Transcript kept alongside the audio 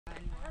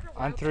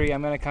On 3,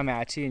 I'm gonna come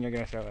at you and you're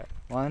gonna throw it.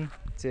 1,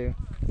 2,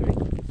 3.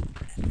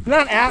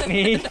 Not at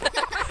me. I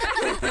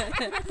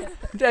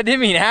didn't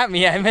mean at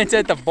me. I meant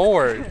at the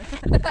board.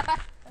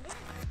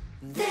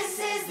 This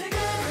is the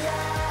good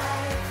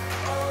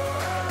life. Oh,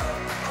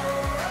 oh, oh.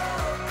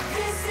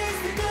 This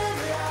is the good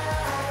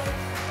life.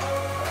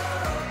 Oh,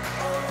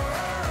 oh,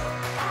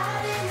 oh.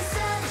 Out in the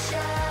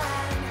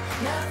sunshine,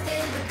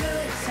 nothing but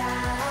good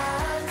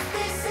times.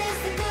 This is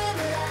the good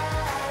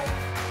life.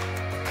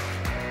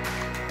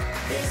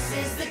 This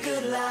is the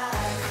good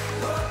life.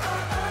 Whoa, oh,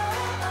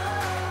 oh, oh.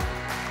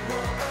 Whoa,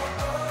 oh,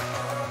 oh, oh.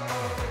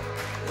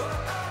 Whoa,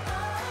 oh, oh,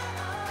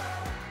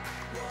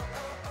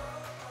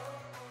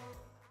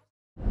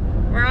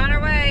 oh. We're on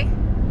our way.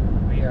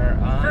 We are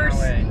on our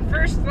way.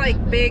 First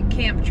like big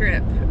camp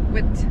trip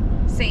with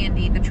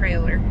Sandy, the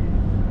trailer.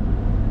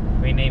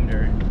 We named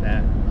her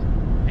that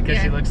because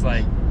she looks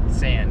like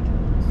sand.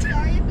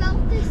 Sorry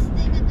about this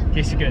thing in the In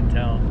case you couldn't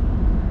tell.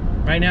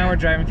 Right now we're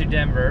driving through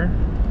Denver,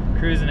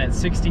 cruising at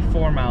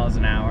 64 miles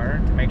an hour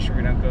to make sure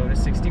we don't go to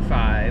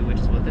 65, which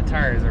is what the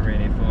tires are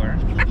rated for.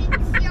 If you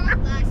didn't see our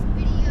last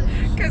video,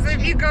 Because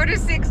if you go to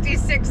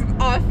 66,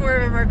 all 4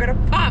 of them are gonna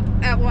pop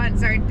at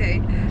once, aren't they?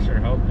 I sure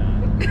hope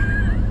not.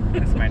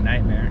 That's my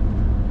nightmare.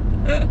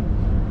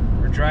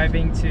 We're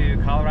driving to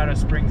Colorado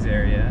Springs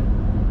area,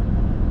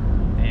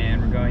 and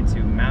we're going to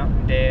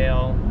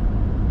Mountaindale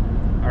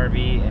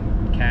RV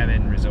and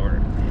Cabin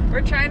Resort.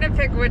 We're trying to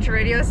pick which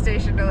radio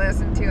station to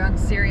listen to on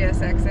Sirius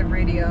XM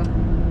radio.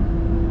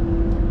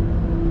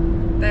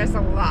 There's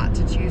a lot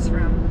to choose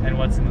from. And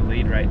what's in the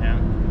lead right now?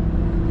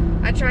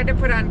 I tried to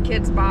put on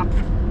Kids Bop.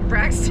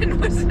 Braxton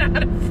was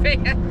not a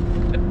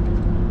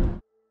fan.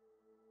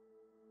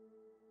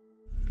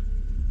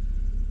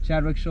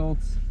 Chadwick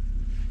Schultz.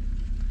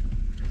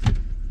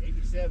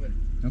 87.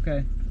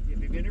 Okay.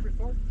 Have you been here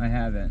before? I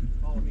haven't.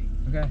 Follow me.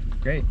 Okay,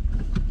 great.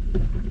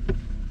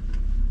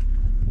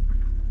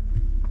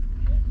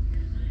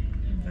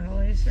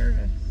 Valet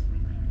service.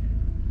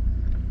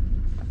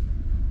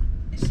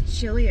 It's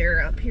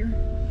chillier up here.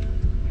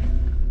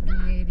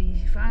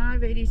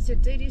 85,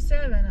 86,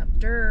 87 up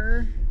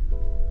there.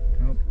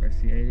 Oh, I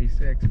see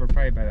 86. We're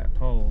probably by that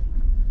pole.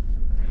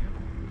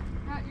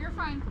 You're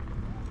fine.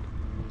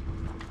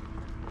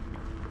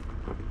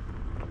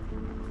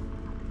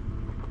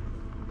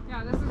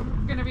 Yeah, this is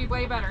gonna be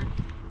way better.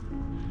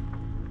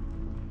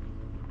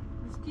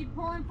 Just keep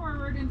pulling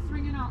forward and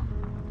swinging out.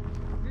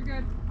 You're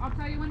good. I'll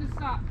tell you when to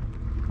stop.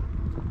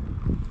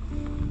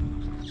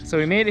 So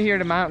we made it here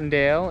to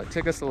Mountaindale. It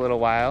took us a little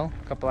while,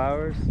 a couple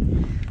hours.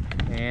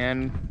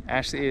 And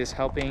Ashley is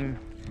helping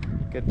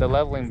get the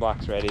leveling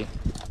blocks ready.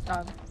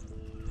 Dog.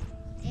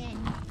 and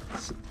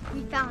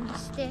we found a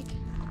stick.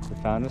 We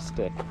found a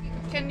stick.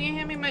 Can you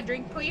hand me my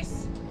drink,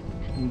 please?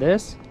 And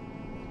this?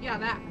 Yeah,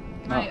 that.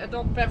 My Oh.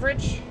 adult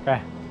beverage.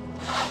 Okay.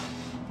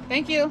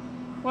 Thank you.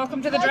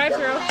 Welcome to the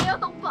drive-thru.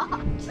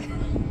 Mailbox.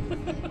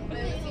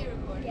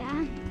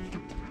 Yeah.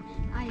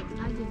 I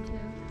did too.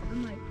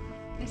 I'm like,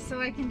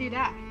 So I can do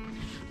that.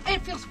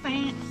 It feels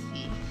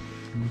fancy.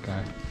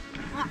 Okay.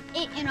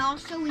 and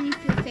also when you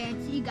feel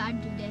fancy, you gotta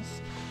do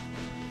this.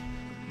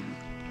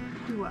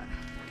 Do what?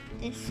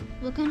 This.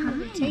 Look under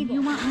the table.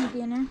 You want my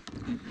dinner?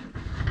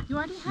 You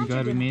already had You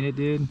glad we made it,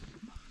 dude?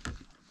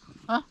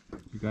 Huh?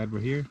 You glad we're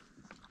here?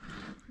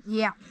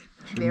 Yeah.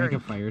 Should we make a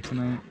fire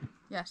tonight?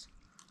 Yes.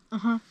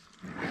 Uh-huh.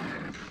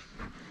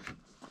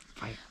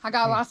 I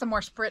got lots of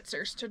more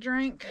spritzers to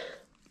drink.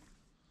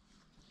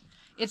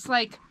 It's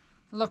like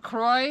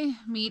LaCroix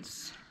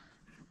meets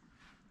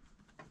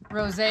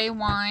rosé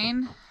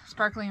wine,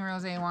 sparkling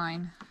rosé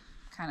wine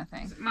kind of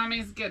thing.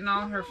 Mommy's getting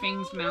all her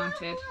things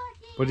mounted.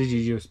 What did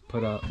you just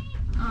put up?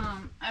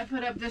 I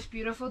put up this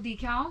beautiful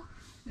decal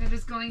that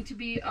is going to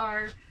be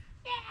our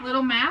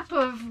little map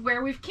of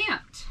where we've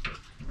camped.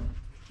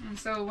 And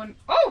so when,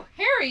 oh,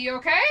 Harry, you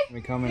okay?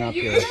 We coming up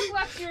You here. could have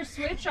left your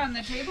switch on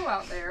the table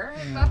out there.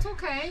 That's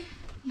okay.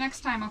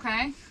 Next time,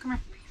 okay? Come here.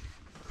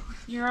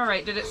 You're all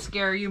right. Did it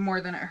scare you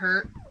more than it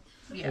hurt?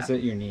 Yeah. Is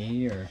it your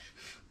knee or?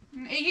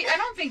 I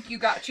don't think you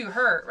got too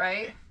hurt,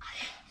 right?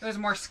 It was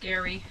more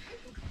scary.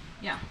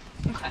 Yeah.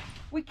 Okay.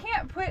 We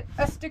can't put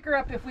a sticker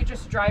up if we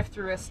just drive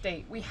through a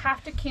state. We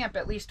have to camp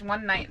at least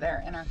one night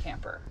there in our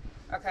camper.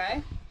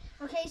 Okay?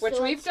 Okay, Which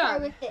so we've let's start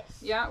done. with this.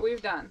 Yeah,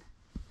 we've done.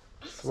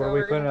 So what are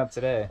we putting up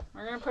today?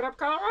 We're gonna put up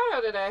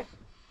Colorado today.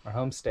 Our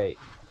home state.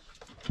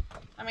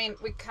 I mean,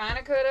 we kind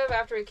of could have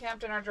after we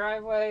camped in our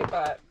driveway,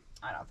 but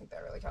I don't think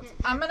that really counts.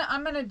 I'm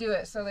gonna do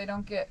it so they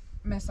don't get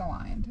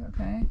misaligned.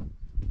 Okay.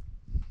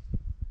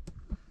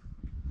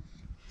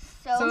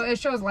 So it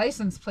shows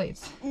license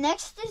plates.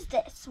 Next is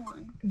this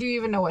one. Do you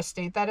even know what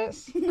state that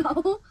is?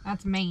 No.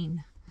 That's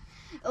Maine.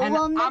 And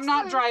Well, I'm next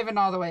not one- driving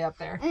all the way up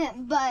there.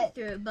 But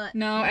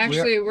No,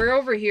 actually, we're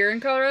over here in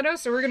Colorado,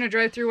 so we're gonna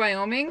drive through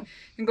Wyoming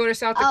and go to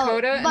South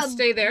Dakota and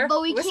stay there.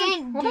 But we Listen,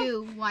 can't hold on.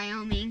 do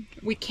Wyoming.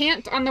 We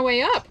can't on the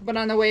way up, but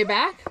on the way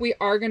back, we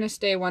are gonna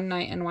stay one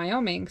night in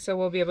Wyoming, so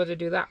we'll be able to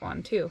do that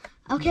one too.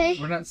 Okay.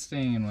 We're not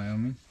staying in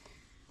Wyoming.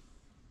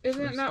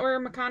 Isn't that where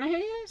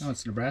McConaughey is? No,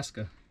 it's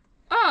Nebraska.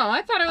 Oh,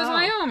 I thought it was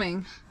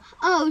Wyoming.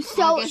 Oh,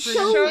 so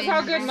Shows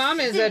how good Mom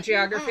is at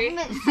geography.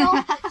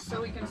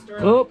 So we can store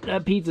it. Oh,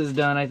 that pizza's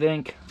done, I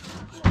think.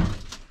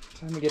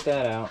 Time to get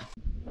that out.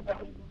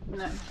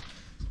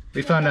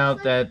 We found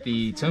out that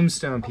the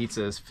Tombstone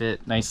pizzas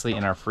fit nicely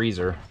in our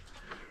freezer.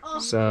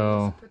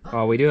 So,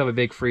 while we do have a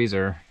big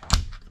freezer,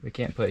 we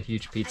can't put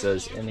huge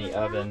pizzas in the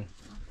oven.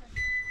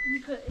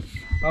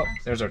 Oh,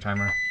 there's our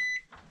timer.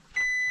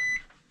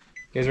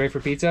 You guys ready for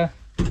pizza?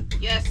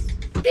 Yes.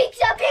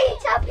 Pizza,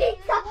 pizza,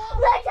 pizza.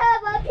 Let's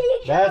have a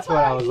pizza. That's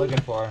what I was looking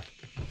for.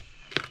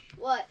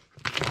 What?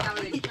 Now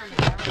that you turn the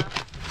camera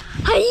off.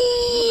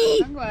 Hi.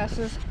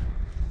 Sunglasses.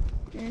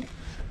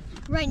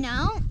 Right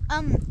now,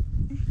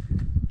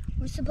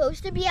 we're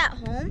supposed to be at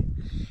home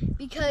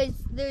because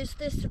there's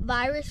this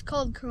virus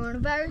called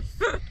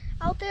coronavirus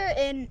out there,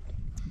 and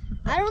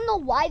I don't know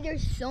why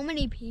there's so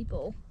many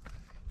people.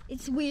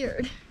 It's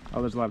weird.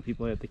 Oh, there's a lot of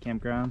people at the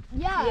campground.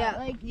 Yeah,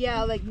 like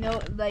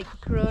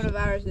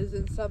coronavirus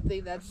isn't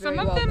something that's Some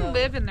very of them well known.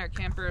 live in their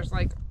campers,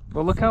 like.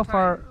 Well, look how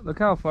far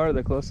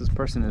the closest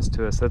person is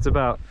to us. That's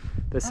about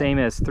the same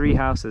as 3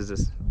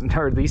 houses,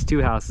 or at least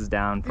 2 houses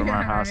down from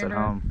our house at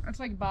home. It's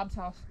like Bob's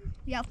house.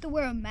 you have to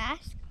wear a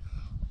mask,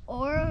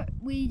 or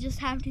we just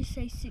have to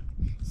stay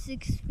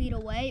 6 feet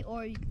away,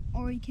 or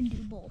you can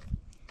do both.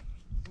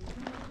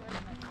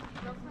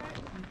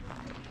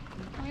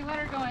 Can we let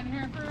her go in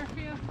here for a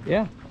few?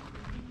 Yeah.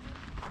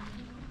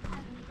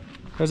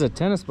 There's a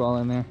tennis ball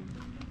in there.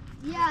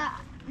 Yeah,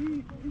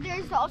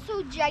 there's also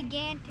a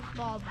gigantic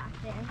ball back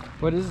there.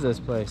 What is this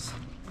place?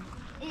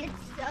 It's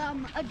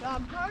a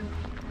dog park.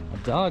 A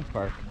dog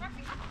park.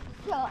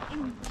 So,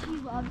 and she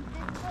loves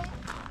this place.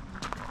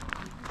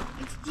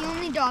 It's the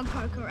only dog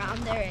park around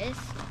there is.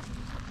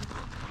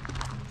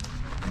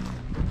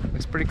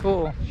 Looks pretty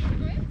cool.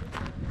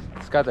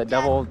 It's got the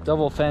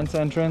double fence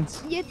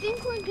entrance. You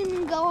think we're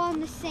gonna go on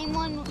the same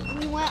one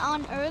we went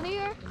on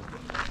earlier?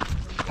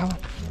 Come on.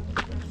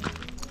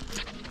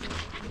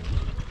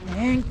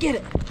 And get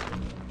it.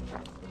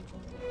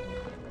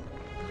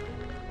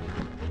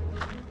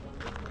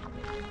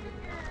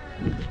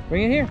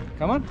 Bring it here.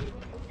 Come on.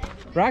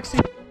 Roxy,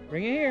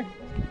 bring it here.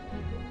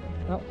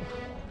 Oh,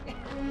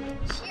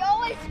 She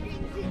always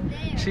brings it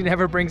there. she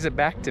never brings it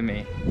back to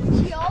me.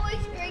 She always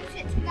brings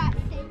it to that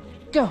same.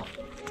 Go.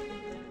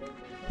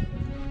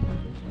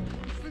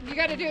 You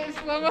gotta do it in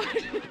slow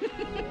motion.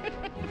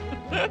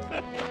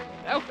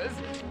 That was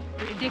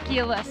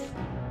ridiculous.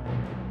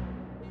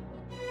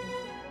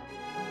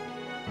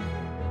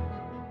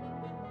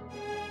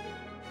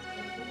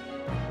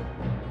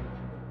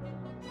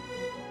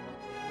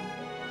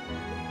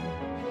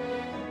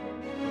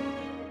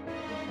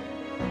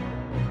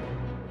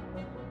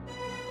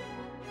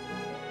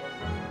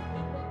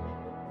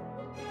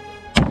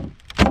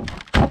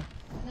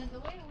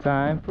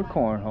 Time for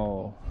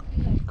cornhole.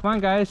 Come on,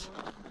 guys.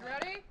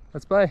 Ready?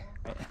 Let's play.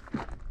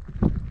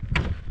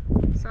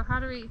 So how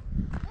do we?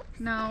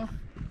 No,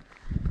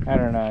 I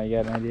don't know. You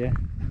got an idea?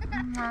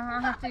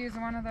 I'll have to use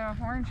one of the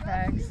orange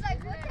bags. One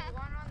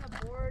on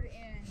the board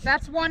and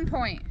That's 1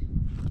 point.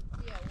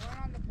 yeah, one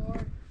on the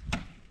board.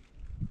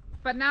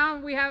 But now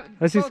we have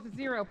Let's both just-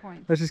 0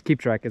 points. Let's just keep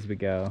track as we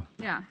go.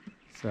 Yeah.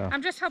 So.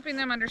 I'm just helping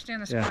them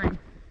understand the Yeah. scoring.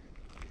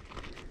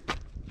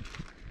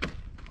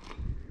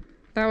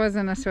 That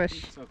wasn't a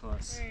swish. So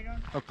close.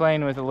 We're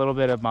playing with a little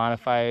bit of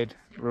modified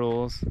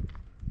rules.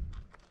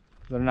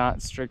 They're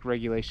not strict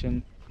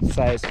regulation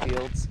size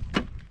fields.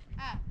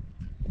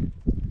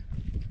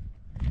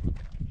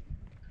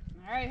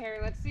 All right, Harry,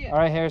 let's see it. All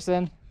right,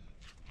 Harrison.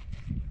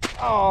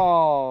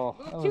 Oh,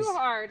 that Move too was-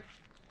 hard.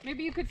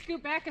 Maybe you could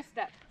scoot back a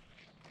step.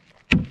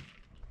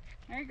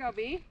 There you go,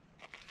 B.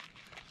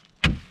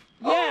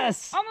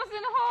 Yes. Almost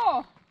in the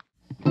hole.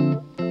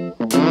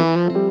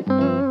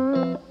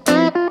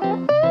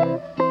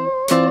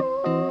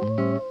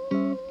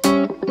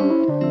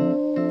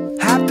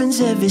 Happens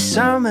every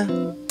summer.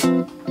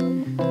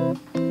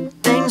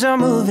 Things are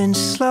moving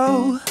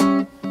slow,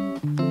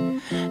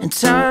 and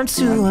time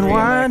to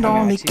unwind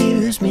only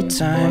gives me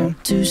time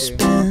to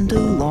spend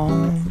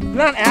alone.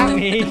 Not at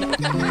me.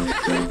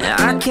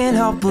 I can't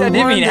help I but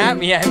didn't mean at wonder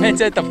me. I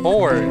meant at the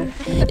board.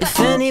 if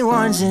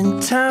anyone's in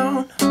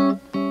town,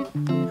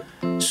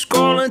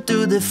 scrolling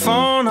through the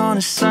phone on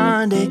a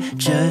Sunday,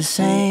 just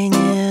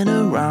hanging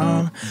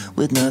around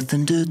with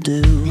nothing to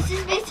do. This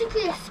is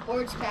basically a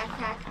sports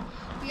backpack.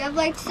 We have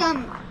like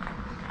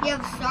we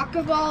have a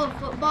soccer ball, a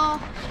football,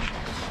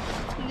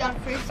 we got a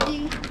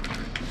frisbee,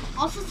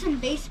 also some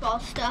baseball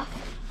stuff,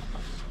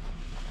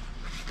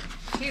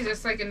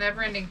 Jesus, like a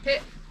never-ending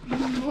pit.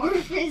 more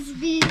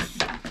frisbees,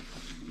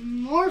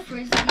 more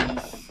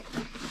frisbees,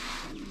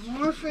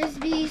 more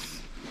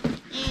frisbees,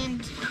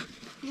 and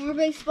more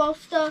baseball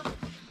stuff,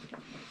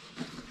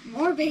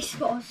 more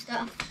baseball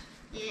stuff,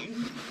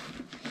 and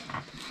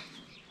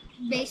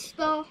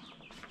baseball.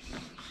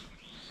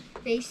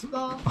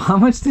 How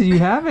much did you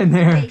have in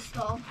there?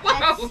 Baseball.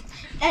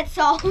 That's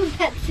all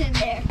that's in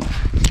there.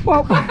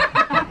 Whoa.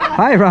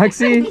 Hi,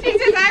 Roxy. He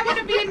says, I want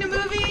to be in the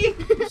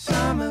movie.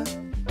 Summer,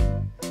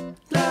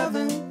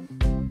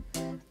 loving,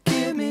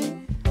 give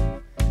me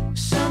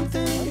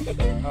something.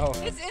 Oh.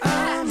 It's in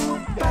I'm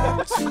that.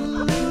 about to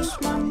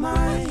lose my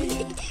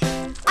mind.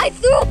 I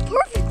threw it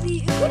perfectly.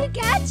 You couldn't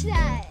catch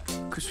that.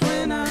 'Cause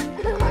when I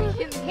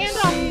Hand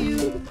off. see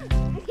you,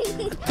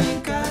 I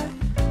think I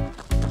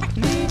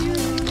need you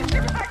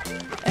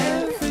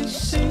every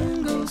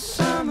single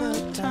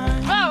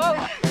summertime.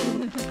 Oh,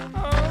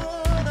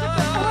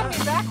 pulling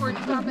me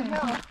backwards down the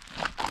hill.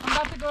 I'm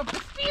about to go up the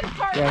steep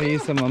part. Gotta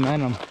use some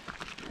momentum.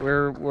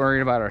 We're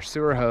worried about our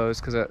sewer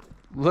hose because it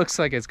looks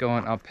like it's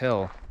going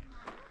uphill.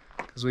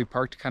 Because we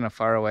parked kind of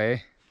far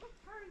away.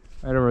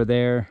 Right over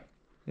there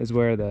is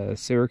where the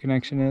sewer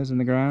connection is in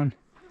the ground.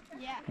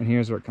 Yeah. And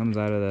here's what comes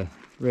out of the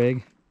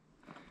rig.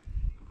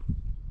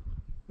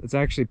 It's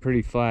actually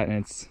pretty flat,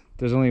 and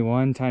there's only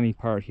one tiny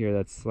part here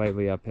that's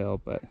slightly uphill,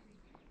 but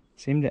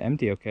seemed to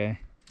empty okay.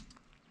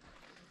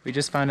 We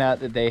just found out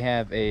that they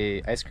have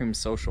a ice cream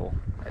social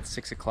at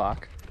 6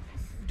 o'clock.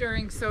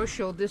 During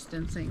social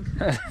distancing.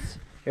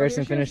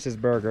 Harrison finished his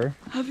burger.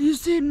 Have you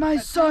seen my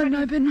son?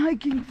 I've been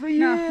hiking for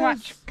years. No,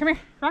 watch. Come here.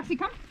 Roxy,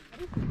 come.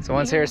 So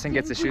once Harrison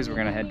gets his shoes, we're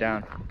gonna head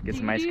down, get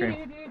some ice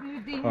cream.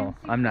 Oh,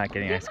 I'm not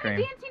getting ice cream.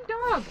 Dancing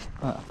dog.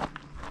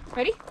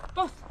 Ready?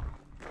 Both.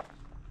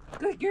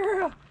 Good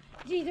girl.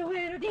 She's a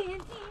little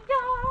dancing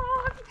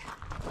dog.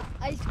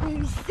 Ice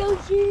cream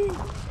social.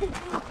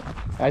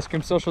 Ice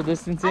cream social I'm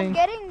distancing.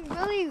 getting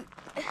really.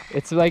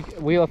 It's like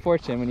Wheel of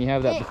Fortune when you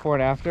have that before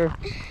and after.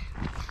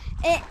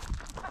 Eh.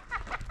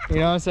 You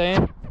know what I'm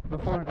saying?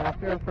 Before and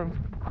after from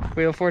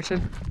Wheel of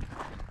Fortune.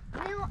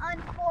 Real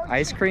unfortunate.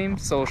 Ice cream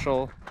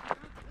social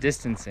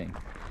distancing.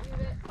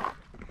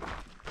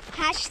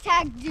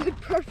 Hashtag dude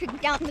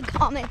perfect down in the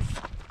comments.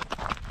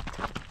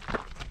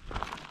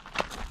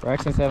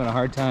 Braxton's having a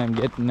hard time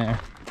getting there.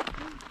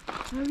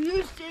 Have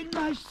you seen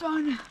my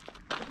son?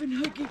 I've been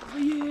hiking for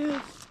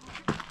years.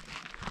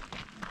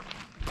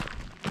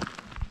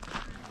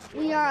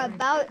 We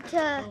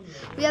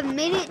have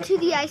made it to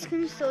the ice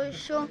cream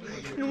social,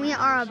 and we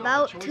are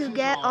about to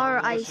get our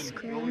ice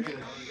cream.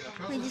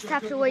 We just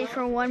have to wait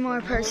for one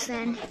more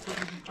person.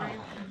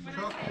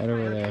 Right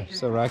over there.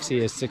 So Roxy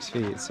is 6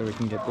 feet, so we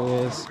can get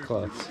this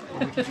close.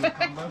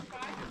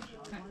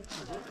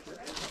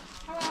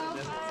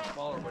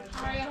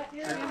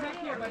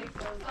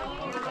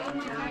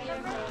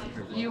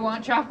 You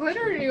want chocolate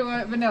or do you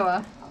want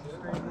vanilla?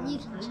 You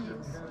can choose.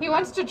 He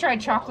wants to try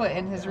chocolate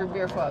in his root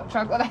beer float.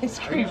 Chocolate ice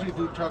I cream. usually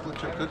do chocolate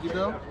chip cookie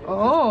dough.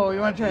 Oh, you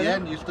want to try At the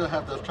that? end, you still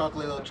have those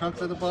chocolate little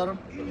chunks at the bottom.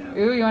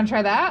 Ooh, you want to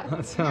try that?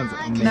 That sounds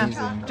No,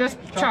 amazing. just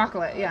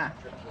chocolate, yeah.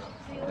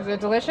 Is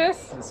it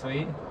delicious? Is it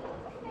sweet?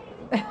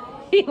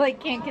 He like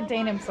can't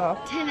contain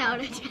himself. 10 out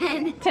of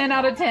 10. 10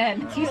 out of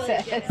 10, he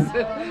says.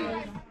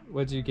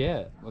 What'd you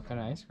get? What kind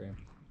of ice cream?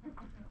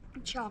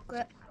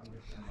 Chocolate.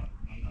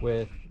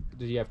 Did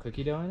you have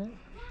cookie dough in it?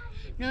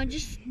 No,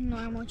 just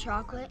normal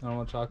chocolate.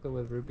 Normal chocolate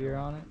with root beer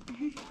on it?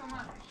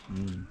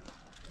 Mm.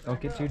 Don't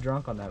get too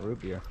drunk on that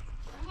root beer.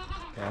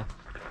 Okay.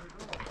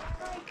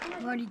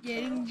 I'm already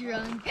getting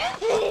drunk.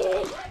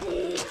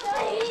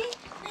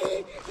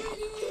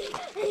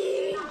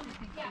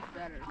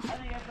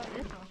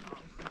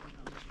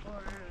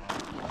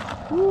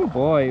 Ooh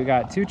boy, we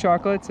got 2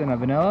 chocolates and a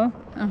vanilla.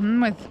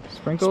 With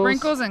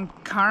Sprinkles. and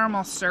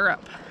caramel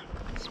syrup.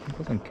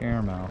 Sprinkles and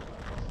caramel.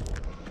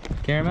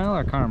 Caramel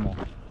or caramel?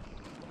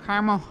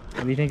 Caramel.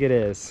 What do you think it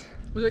is?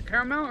 Was it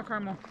caramel or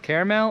caramel?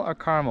 Caramel or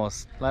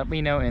caramels? Let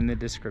me know in the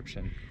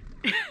description.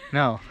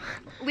 No.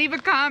 Leave a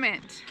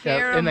comment.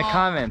 Yeah, in the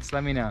comments,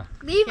 let me know.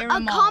 Leave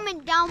Caramel. a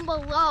comment down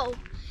below.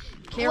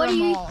 What do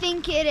you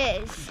think it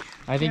is?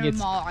 I think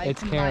Caramel, I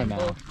it's combine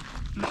caramel.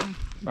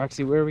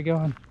 Roxy, where are we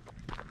going?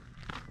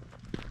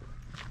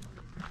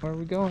 Where are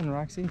we going,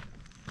 Roxy?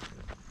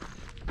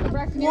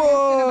 Roxy, you're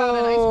asking about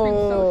an ice cream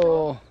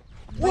social.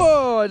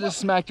 Whoa! I just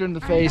smacked her in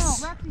the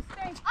face. I know, Roxy,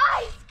 stay.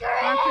 Ice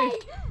cream!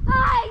 Roxy.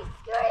 Ice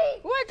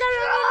cream! Oh, I got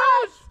it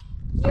on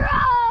Drugs!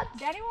 Drugs!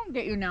 Daddy won't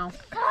get you now.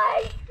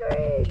 Ice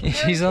cream!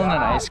 She's on an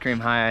ice cream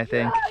high, I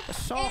think. I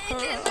saw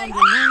her under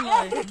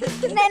moonlight.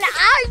 And then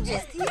I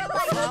just hear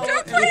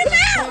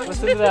like,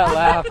 Listen to that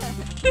laugh.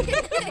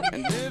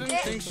 And didn't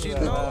think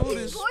she'd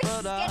notice,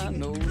 but I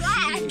know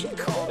she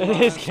caught It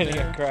my is getting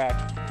a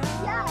crack.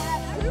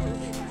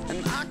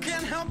 And I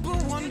can't help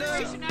but wonder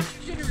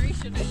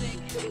Generation, I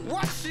think.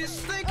 what she's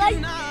thinking like,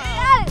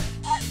 now.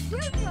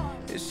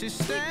 yes, Is she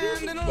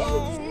standing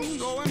alone,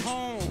 going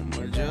home,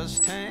 or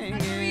just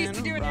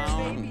hanging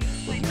around?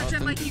 Like,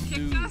 pretend like you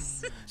kicked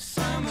us.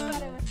 Summer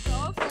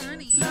So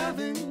funny.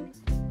 loving,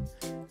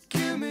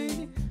 give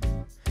me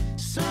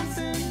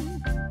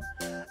something.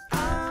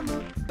 I'm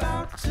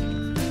about to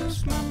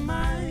lose my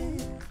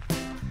mind.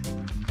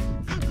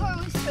 That car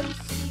was so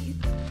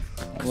steep.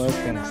 It was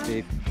kind of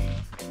steep.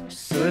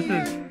 So this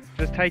is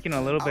just hiking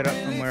a little bit up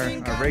from where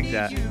our rig's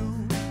at,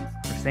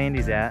 where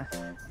Sandy's at.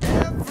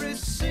 Every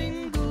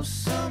single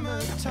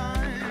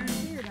summertime.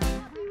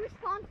 Be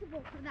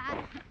responsible for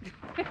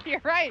that.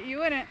 You're right, you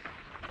wouldn't.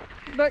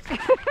 Look.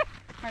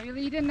 Are you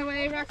leading the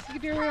way, Roxy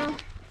girl?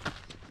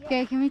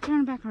 Okay, can we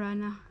turn back around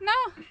now? No.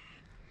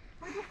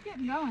 We're just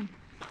getting going.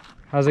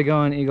 How's it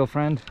going, Eagle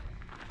friend?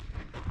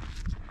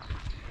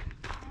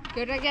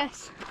 Good, I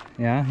guess.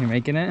 Yeah, you're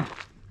making it?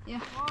 Yeah.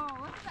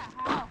 Whoa, what's that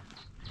house?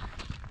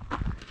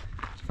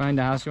 Find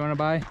a house you want to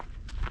buy? Look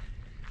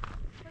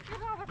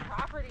at all the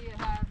property it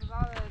has with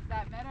all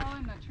that meadow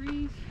and the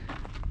trees.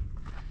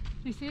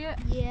 You see it?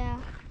 Yeah.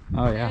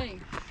 Oh yeah.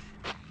 Dang.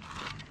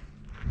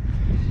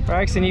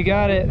 Braxton, you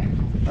got it.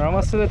 We're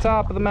almost to the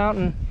top of the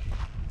mountain.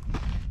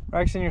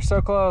 Braxton, you're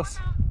so close.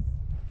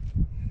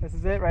 This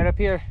is it, right up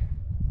here.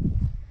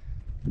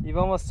 You've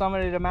almost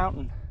summited a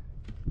mountain.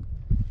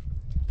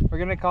 We're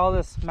gonna call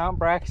this Mount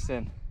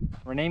Braxton.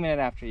 We're naming it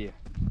after you.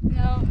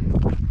 No.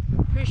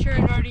 Pretty sure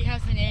it already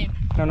has a name.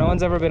 No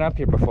one's ever been up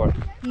here before.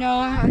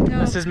 No.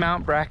 This is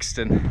Mount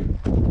Braxton.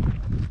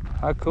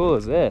 How cool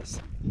is this?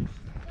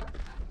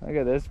 Look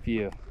at this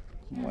view.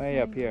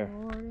 Way up here.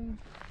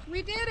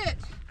 We did it!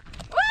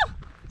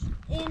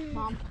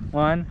 Mom.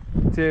 1,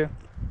 2,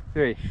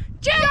 3.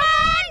 Jumanji!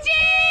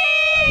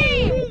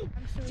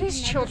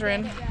 These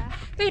children,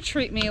 they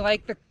treat me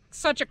like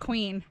such a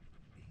queen.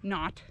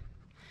 Not.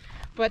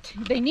 But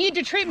they need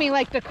to treat me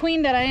like the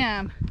queen that I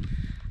am.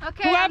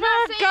 Okay, Whoever I'm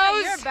not saying that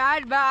goes- you're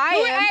bad, but I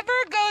am. Whoever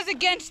goes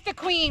against the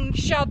queen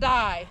shall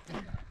die.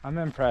 I'm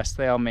impressed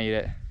they all made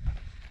it.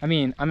 I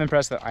mean, I'm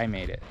impressed that I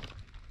made it.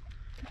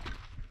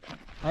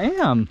 I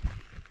am.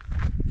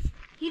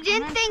 You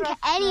didn't think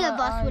any of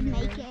us would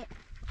make it.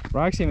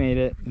 Roxy made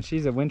it, and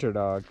she's a winter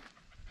dog.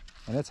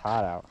 And it's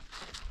hot out.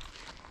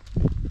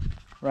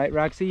 Right,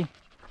 Roxy?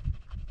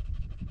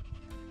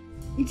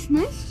 It's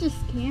nice just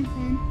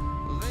camping.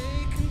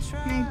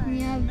 Like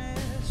we have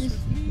just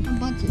a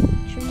bunch of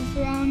trees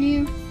around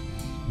you.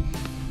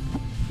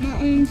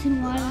 Mountains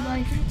and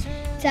wildlife.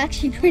 It's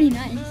actually pretty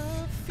nice.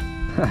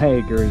 I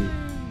agree.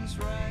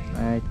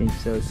 I think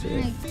so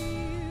too. Like,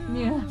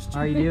 Yeah. How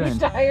are you doing?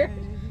 Tired?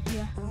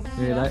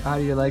 How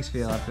do your legs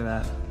feel after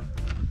that?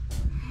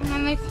 My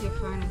legs feel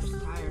fine, I'm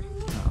just tired.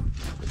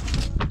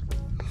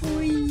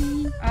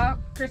 whee. Oh,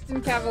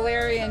 Kristen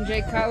Cavallari and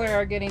Jake Cutler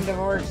are getting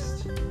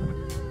divorced.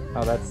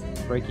 Oh, that's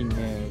breaking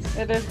news.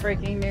 It is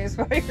breaking news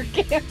while you're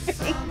camping Is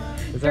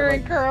that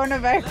during like,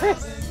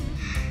 coronavirus.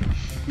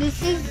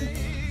 This is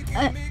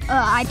an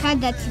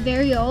iPad that's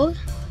very old.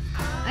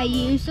 I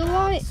use a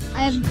lot.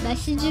 I have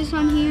messages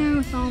on here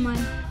with all my...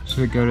 should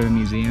it go to the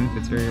museum if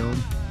it's very old?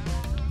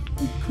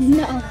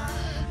 No,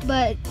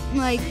 but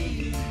like,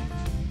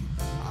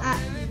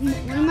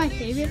 one of my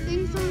favorite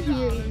things on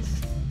here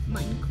is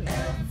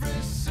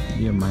Minecraft.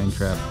 You're a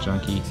Minecraft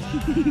junkie.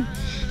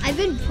 I've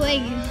been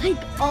playing it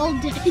like all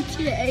day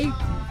today.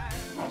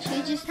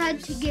 She just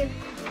had to give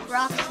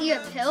Roxy a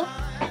pill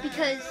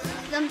because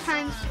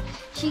sometimes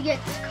she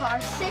gets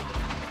car sick,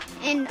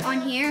 and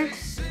on here,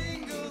 so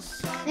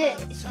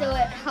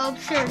it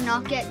helps her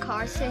not get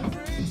car sick.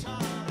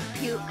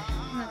 Puke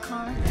in the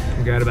car.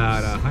 We got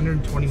about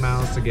 120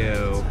 miles to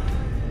go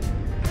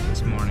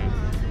this morning.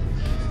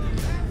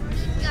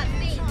 Got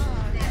baby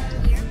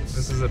back here.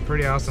 This is a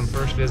pretty awesome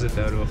first visit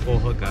though to a full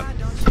hookup.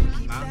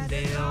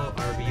 Mountaindale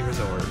RV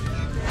Resort.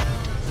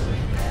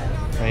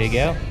 There you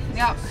go.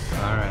 Yep.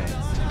 All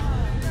right.